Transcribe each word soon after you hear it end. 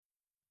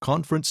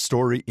Conference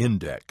Story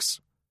Index.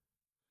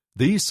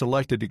 These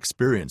selected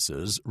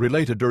experiences,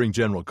 related during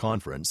General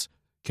Conference,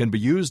 can be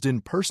used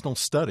in personal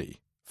study,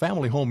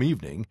 family home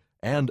evening,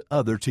 and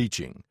other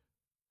teaching.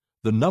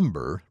 The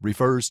number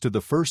refers to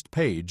the first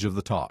page of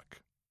the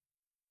talk.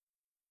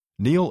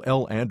 Neil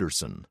L.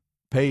 Anderson,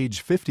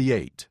 page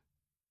 58.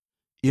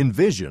 In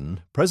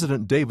vision,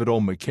 President David O.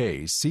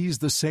 McKay sees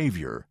the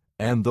Savior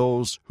and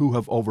those who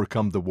have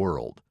overcome the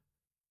world.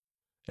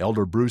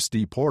 Elder Bruce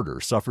D. Porter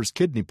suffers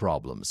kidney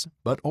problems,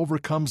 but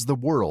overcomes the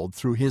world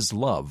through his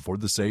love for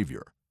the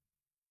Savior.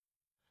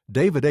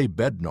 David A.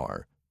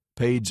 Bednar,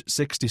 page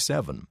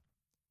 67.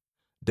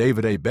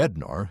 David A.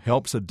 Bednar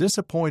helps a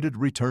disappointed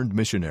returned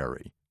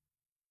missionary.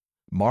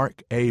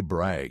 Mark A.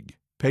 Bragg,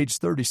 page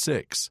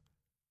 36.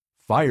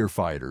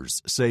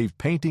 Firefighters save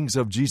paintings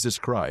of Jesus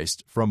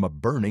Christ from a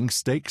burning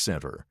stake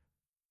center.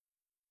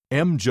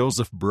 M.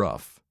 Joseph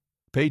Bruff,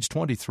 page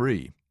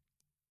 23.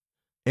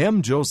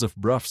 M. Joseph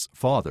Bruff's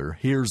father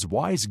hears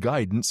wise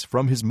guidance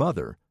from his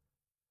mother.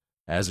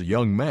 As a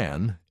young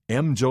man,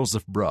 M.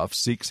 Joseph Bruff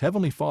seeks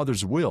Heavenly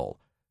Father's will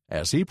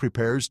as he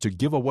prepares to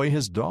give away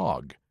his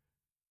dog.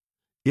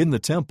 In the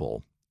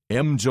temple,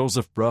 M.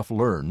 Joseph Bruff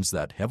learns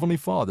that Heavenly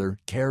Father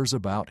cares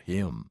about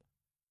him.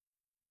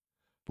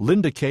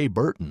 Linda K.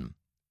 Burton,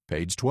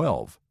 page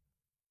 12.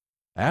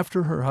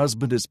 After her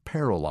husband is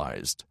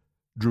paralyzed,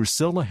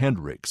 Drusilla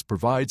Hendricks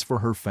provides for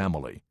her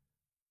family.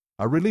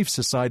 A Relief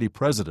Society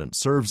president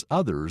serves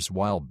others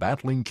while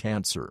battling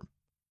cancer.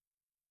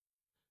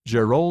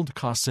 Gerald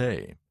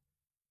Cassé,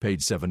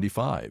 page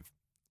 75.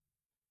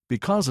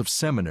 Because of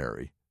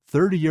seminary,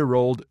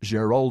 30-year-old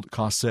Gerald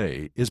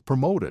Cassé is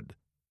promoted.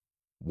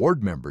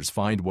 Ward members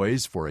find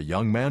ways for a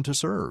young man to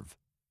serve.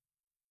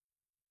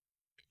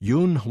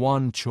 Yun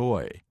Hwan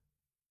Choi,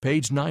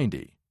 page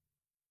 90.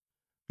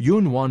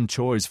 Yun Hwan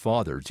Choi's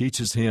father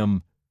teaches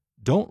him,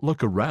 "Don't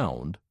look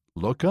around,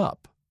 look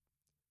up."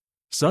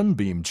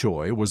 Sunbeam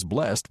Choi was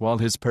blessed while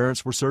his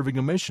parents were serving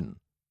a mission.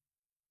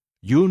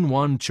 Yun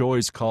Hwan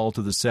Choi's call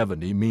to the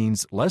 70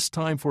 means less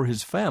time for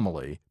his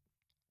family,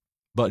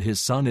 but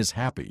his son is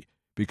happy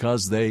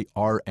because they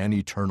are an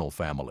eternal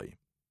family.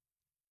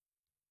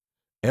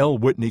 L.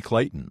 Whitney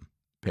Clayton,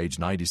 page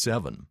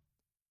 97.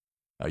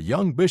 A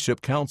young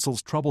bishop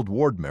counsels troubled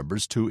ward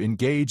members to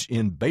engage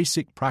in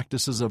basic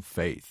practices of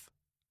faith.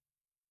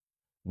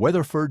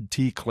 Weatherford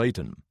T.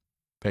 Clayton,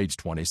 page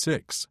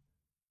 26.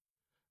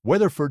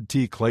 Weatherford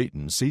T.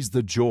 Clayton sees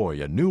the joy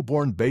a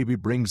newborn baby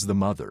brings the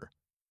mother.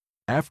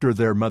 After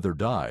their mother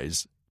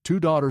dies,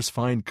 two daughters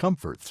find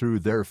comfort through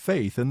their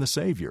faith in the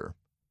Savior.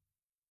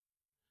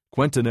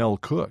 Quentin L.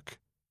 Cook,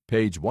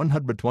 page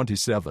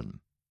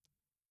 127.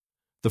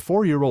 The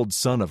 4-year-old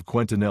son of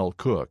Quentin L.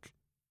 Cook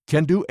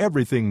can do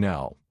everything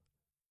now.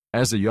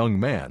 As a young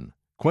man,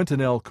 Quentin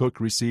L. Cook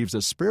receives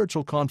a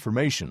spiritual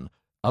confirmation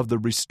of the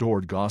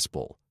restored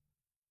gospel.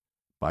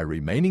 By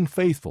remaining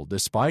faithful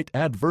despite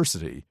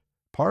adversity,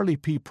 Parley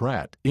P.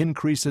 Pratt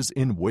increases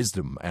in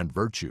wisdom and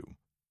virtue.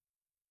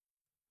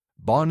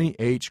 Bonnie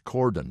H.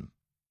 Cordon,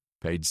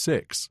 page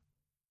 6.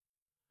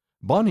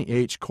 Bonnie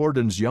H.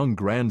 Cordon's young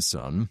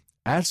grandson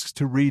asks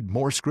to read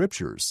more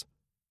scriptures.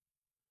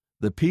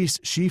 The peace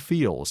she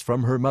feels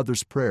from her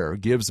mother's prayer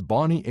gives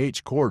Bonnie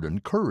H. Cordon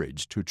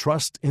courage to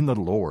trust in the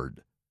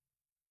Lord.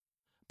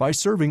 By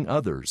serving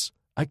others,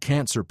 a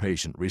cancer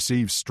patient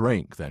receives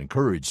strength and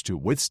courage to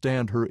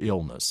withstand her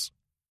illness.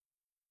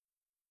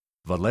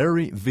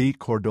 Valerie V.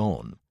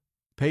 Cordon,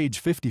 page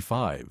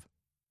 55.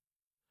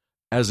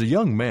 As a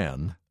young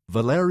man,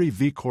 Valerie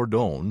V.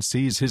 Cordon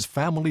sees his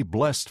family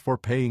blessed for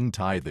paying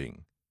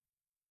tithing.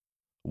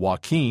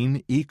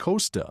 Joaquin E.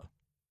 Costa,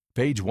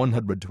 page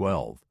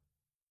 112.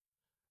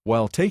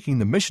 While taking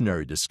the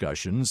missionary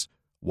discussions,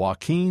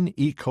 Joaquin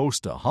E.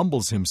 Costa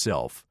humbles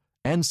himself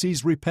and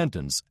sees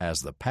repentance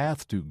as the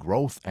path to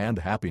growth and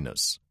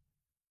happiness.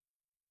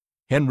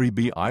 Henry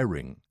B.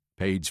 Eyring,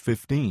 page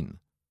 15.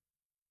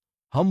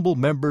 Humble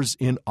members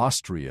in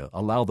Austria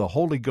allow the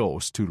Holy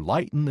Ghost to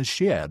lighten the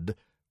shed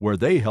where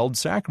they held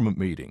sacrament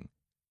meeting.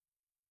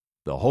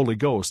 The Holy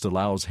Ghost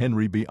allows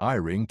Henry B.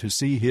 Eyring to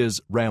see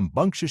his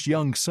rambunctious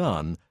young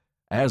son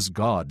as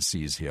God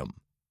sees him.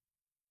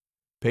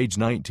 Page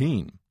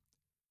 19.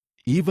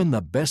 Even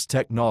the best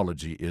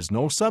technology is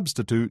no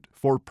substitute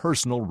for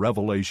personal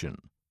revelation.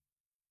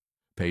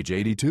 Page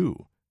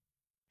 82.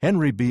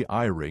 Henry B.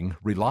 Eyring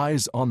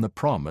relies on the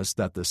promise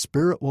that the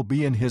Spirit will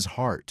be in his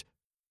heart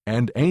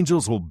and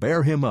angels will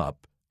bear him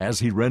up as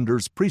he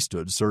renders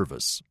priesthood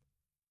service.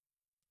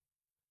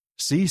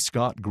 C.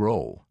 Scott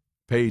Grow,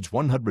 page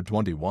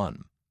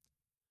 121.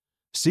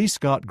 C.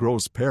 Scott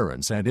Grow's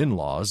parents and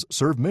in-laws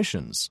serve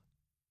missions.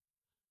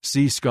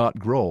 C. Scott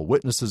Grow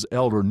witnesses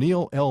Elder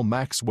Neil L.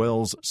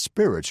 Maxwell's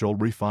spiritual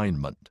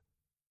refinement.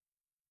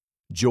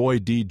 Joy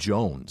D.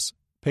 Jones,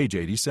 page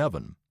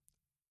 87.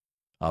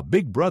 A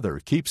big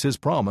brother keeps his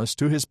promise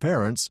to his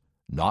parents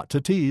not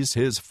to tease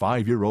his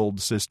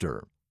 5-year-old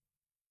sister.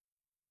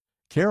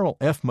 Carol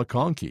F.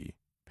 McConkie,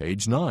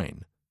 page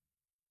 9.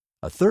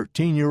 A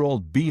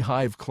 13-year-old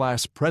Beehive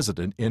class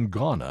president in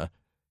Ghana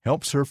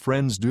helps her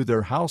friends do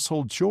their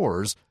household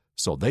chores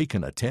so they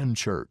can attend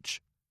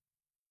church.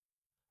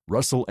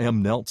 Russell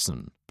M.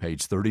 Nelson,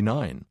 page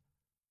 39.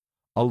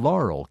 A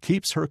laurel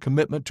keeps her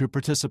commitment to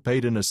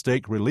participate in a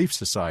Stake Relief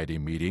Society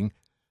meeting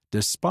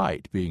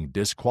despite being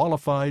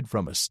disqualified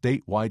from a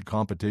statewide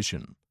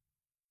competition.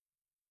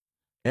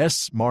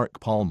 S. Mark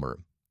Palmer,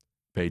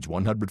 page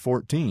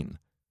 114.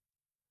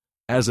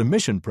 As a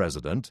mission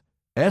president,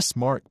 S.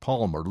 Mark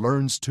Palmer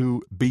learns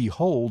to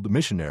behold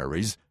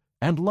missionaries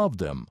and love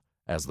them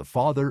as the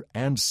Father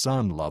and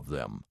Son love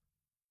them.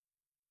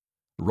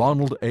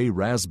 Ronald A.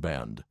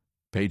 Rasband,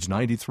 page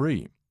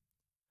 93.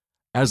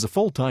 As a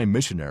full-time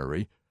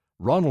missionary,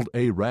 Ronald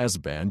A.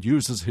 Rasband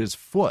uses his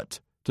foot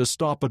to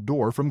stop a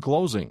door from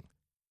closing.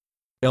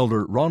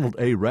 Elder Ronald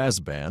A.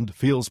 Rasband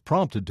feels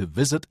prompted to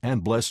visit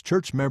and bless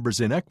church members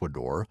in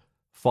Ecuador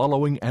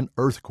following an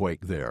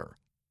earthquake there.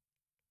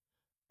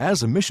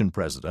 As a mission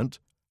president,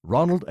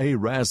 Ronald A.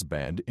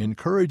 Rasband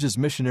encourages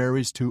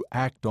missionaries to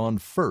act on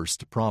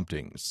first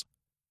promptings.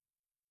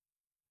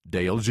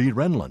 Dale G.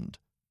 Renlund,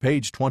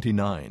 page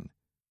 29.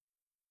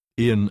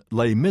 In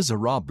Les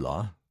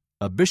Miserables,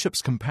 a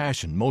bishop's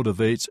compassion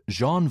motivates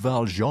Jean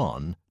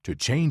Valjean to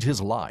change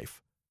his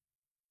life.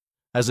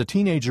 As a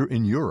teenager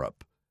in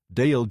Europe,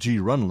 Dale G.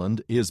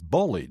 Renlund is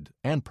bullied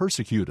and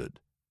persecuted.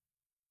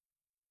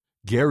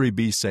 Gary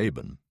B.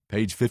 Sabin,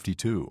 page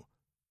 52.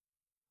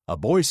 A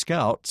Boy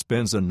Scout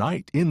spends a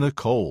night in the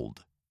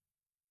cold.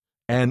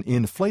 An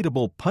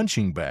inflatable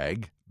punching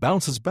bag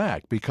bounces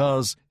back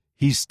because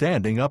he's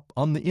standing up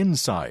on the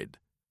inside.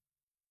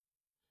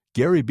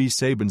 Gary B.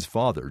 Sabin's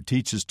father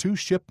teaches two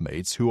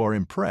shipmates who are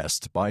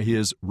impressed by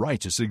his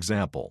righteous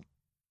example.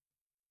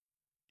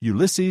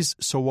 Ulysses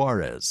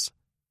Soares,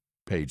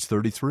 page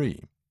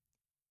 33.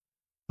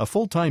 A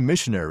full-time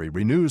missionary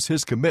renews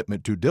his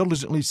commitment to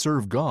diligently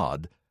serve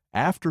God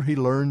after he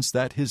learns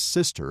that his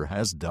sister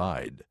has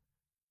died.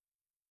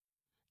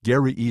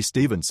 Gary E.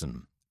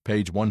 Stevenson,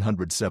 page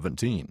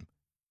 117.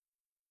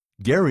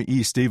 Gary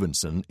E.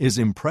 Stevenson is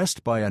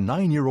impressed by a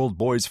 9-year-old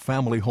boy's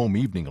family home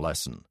evening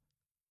lesson.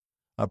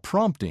 A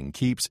prompting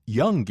keeps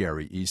young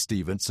Gary E.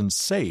 Stevenson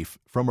safe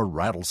from a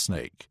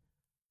rattlesnake.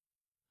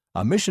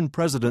 A mission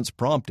president's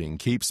prompting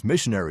keeps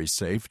missionaries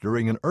safe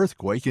during an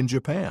earthquake in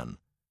Japan.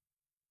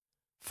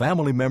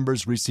 Family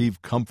members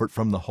receive comfort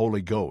from the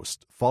Holy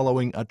Ghost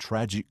following a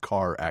tragic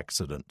car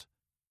accident.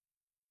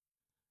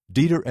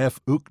 Dieter F.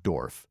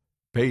 Uchtdorf,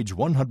 page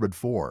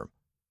 104.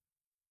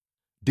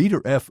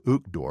 Dieter F.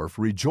 Uchtdorf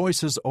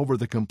rejoices over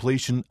the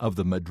completion of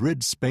the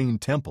Madrid, Spain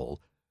temple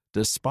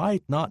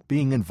despite not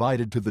being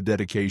invited to the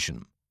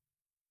dedication.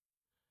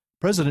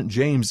 President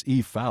James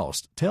E.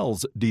 Faust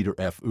tells Dieter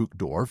F.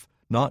 Uchtdorf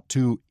not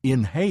to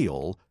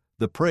inhale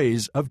the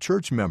praise of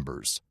church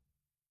members.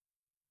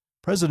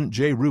 President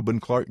J. Reuben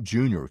Clark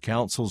Jr.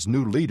 counsels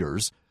new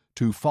leaders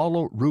to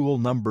follow Rule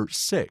Number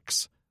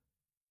 6.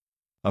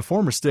 A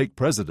former stake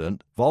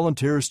president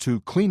volunteers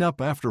to clean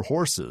up after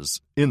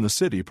horses in the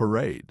city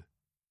parade.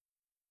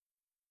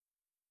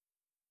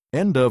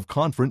 End of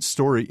Conference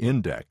Story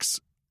Index,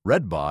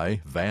 read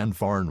by Van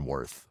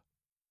Farnworth.